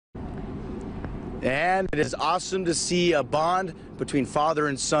And it is awesome to see a bond between father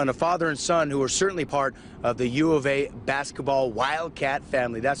and son, a father and son who are certainly part of the U of A basketball Wildcat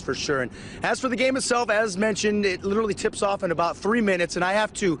family, that's for sure. And as for the game itself, as mentioned, it literally tips off in about 3 minutes, and I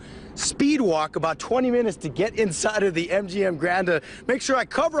have to speed walk about 20 minutes to get inside of the MGM Grand to make sure I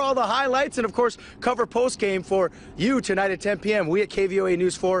cover all the highlights and, of course, cover post-game for you tonight at 10 p.m. We at KVOA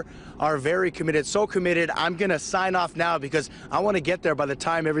News 4 are very committed, so committed. I'm going to sign off now because I want to get there by the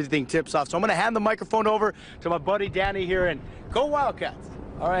time everything tips off. So I'm going to hand the microphone over to my buddy Danny here, and go Wildcats.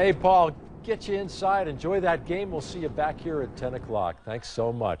 All right, hey, Paul, get you inside. Enjoy that game. We'll see you back here at 10 o'clock. Thanks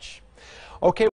so much. Okay.